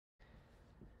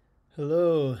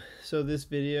Hello, so this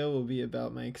video will be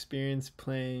about my experience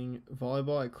playing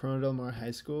volleyball at Corona Del Mar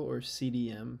High School, or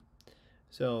CDM.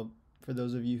 So for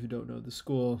those of you who don't know the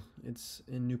school, it's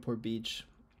in Newport Beach,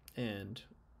 and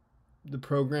the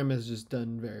program has just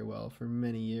done very well for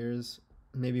many years,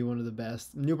 maybe one of the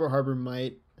best. Newport Harbor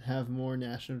might have more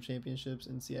national championships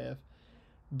in CIF,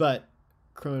 but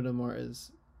Corona Del Mar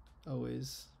is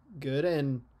always good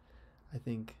and I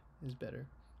think is better.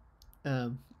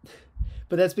 Um,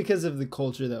 but that's because of the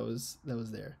culture that was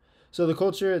there. So the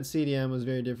culture at CDM was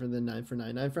very different than 9 for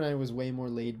 9. 9 for 9 was way more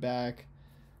laid back.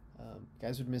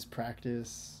 Guys would miss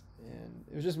practice, and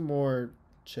it was just more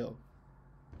chill.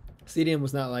 CDM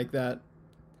was not like that.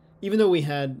 Even though we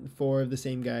had four of the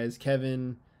same guys,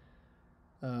 Kevin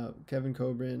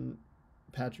Coburn,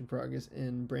 Patrick Progress,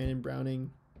 and Brandon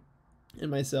Browning, and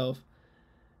myself,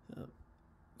 uh,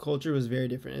 culture was very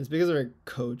different. It's because of our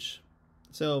coach.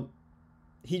 So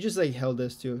he just like held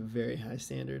us to a very high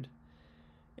standard.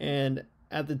 And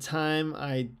at the time,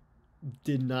 I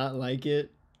did not like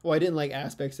it. Well, I didn't like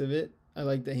aspects of it. I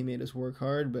liked that he made us work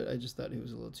hard, but I just thought it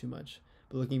was a little too much.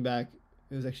 But looking back,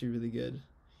 it was actually really good.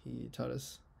 He taught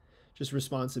us just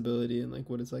responsibility and like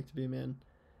what it's like to be a man.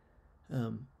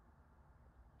 Um,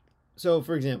 so,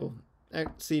 for example,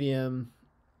 at CDM,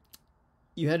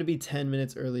 you had to be 10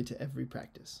 minutes early to every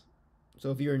practice. So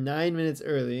if you were 9 minutes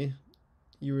early,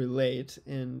 you were late,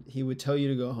 and he would tell you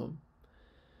to go home.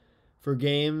 For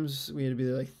games, we had to be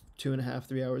there like 2.5,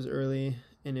 3 hours early,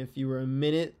 and if you were a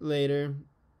minute later,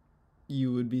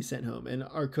 you would be sent home. And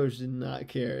our coach did not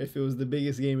care. If it was the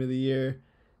biggest game of the year,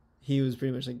 he was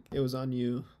pretty much like, it was on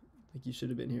you, like you should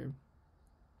have been here.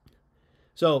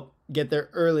 So get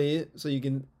there early so you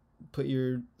can put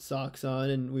your socks on,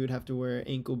 and we would have to wear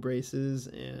ankle braces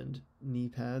and knee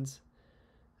pads.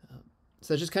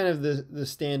 So that's just kind of the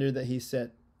standard that he set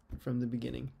from the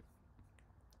beginning.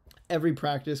 Every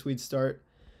practice, we'd start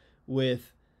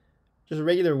with just a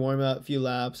regular warm-up, few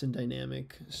laps, and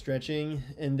dynamic stretching.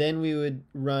 And then we would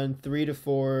run 3 to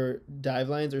 4 dive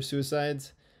lines or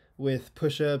suicides with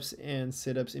push-ups and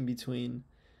sit-ups in between.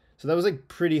 So that was like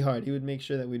pretty hard. He would make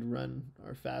sure that we'd run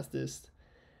our fastest.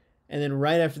 And then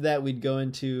right after that, we'd go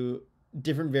into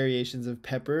different variations of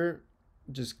pepper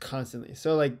just constantly.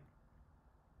 So like,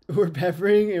 we're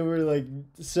peppering and we're like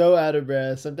so out of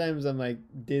breath. Sometimes I'm like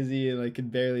dizzy and like could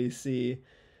barely see.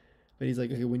 But he's like,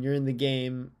 okay, when you're in the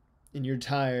game and you're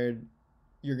tired,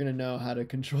 you're gonna know how to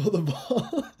control the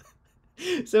ball.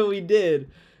 So we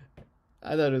did.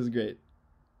 I thought it was great.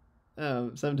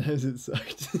 Sometimes it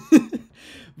sucked.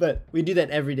 But we do that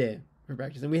every day for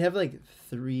practice. And we have like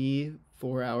 3-4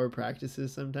 hour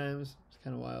practices sometimes. It's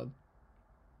kind of wild.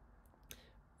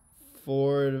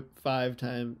 4 to 5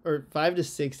 times, or 5 to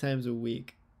 6 times a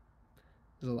week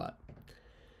is a lot.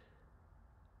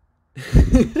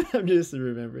 I'm just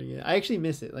remembering it. I actually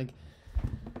miss it. Like,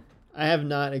 I have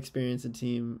not experienced a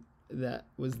team that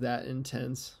was that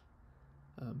intense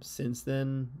since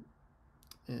then,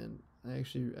 and I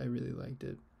really liked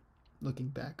it. Looking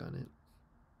back on it.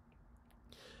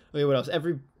 Okay, what else?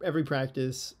 Every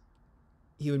practice,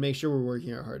 he would make sure we're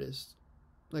working our hardest.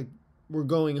 Like, we're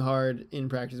going hard in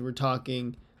practice. We're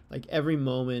talking like every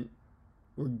moment.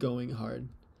 We're going hard.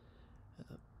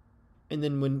 And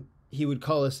then when he would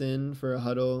call us in for a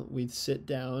huddle, we'd sit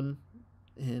down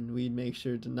and we'd make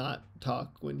sure to not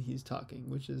talk when he's talking,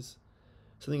 which is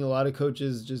something a lot of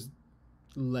coaches just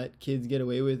let kids get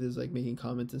away with, is like making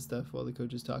comments and stuff while the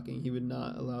coach is talking. He would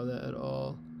not allow that at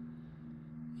all.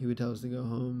 He would tell us to go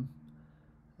home.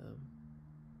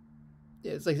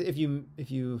 Yeah, it's like if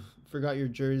you forgot your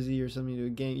jersey or something to a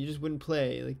game, you just wouldn't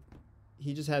play. Like,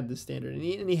 he just had the standard, and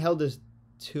he held us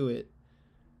to it.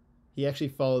 He actually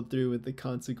followed through with the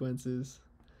consequences.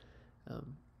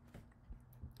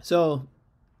 So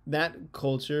that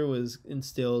culture was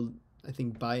instilled, I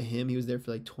think, by him. He was there for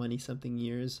like 20 something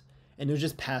years, and it was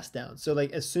just passed down. So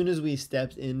like, as soon as we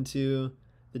stepped into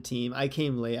the team, I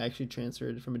came late. I actually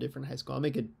transferred from a different high school. I'll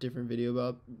make a different video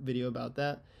about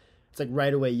that. It's like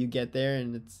right away you get there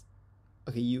and it's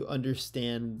okay, you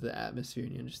understand the atmosphere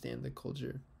and you understand the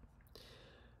culture.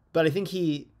 But I think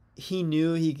he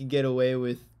knew he could get away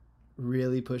with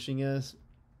really pushing us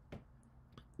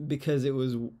because it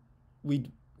was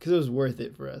worth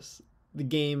it for us. The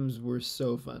games were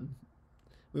so fun.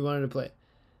 We wanted to play.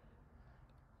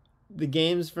 The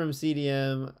games from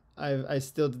CDM, I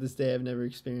still to this day I've never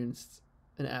experienced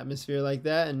an atmosphere like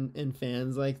that and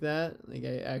fans like that. Like,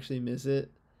 I actually miss it.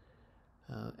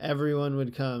 Everyone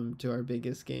would come to our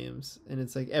biggest games, and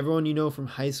it's like everyone you know from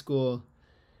high school,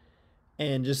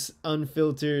 and just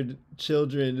unfiltered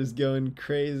children just going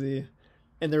crazy,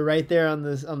 and they're right there on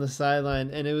the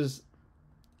sideline, and it was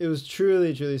it was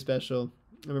truly, truly special.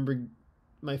 I remember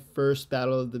my first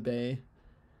Battle of the Bay,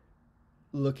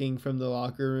 looking from the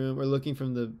locker room or looking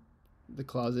from the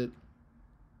closet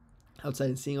outside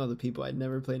and seeing all the people. I'd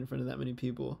never played in front of that many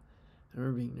people. I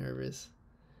remember being nervous.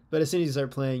 But as soon as you start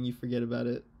playing, you forget about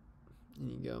it and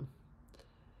you go.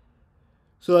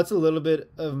 So that's a little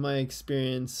bit of my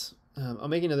experience. I'll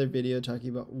make another video talking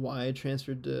about why I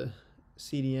transferred to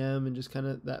CDM and just kind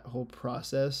of that whole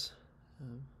process.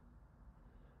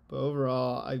 But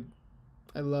overall,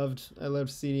 I loved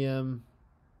CDM.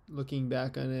 Looking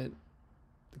back on it,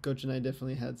 the coach and I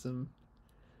definitely had some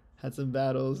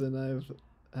battles, and I've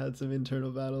had some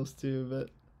internal battles too. But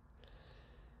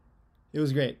it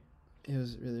was great. It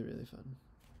was really, really fun.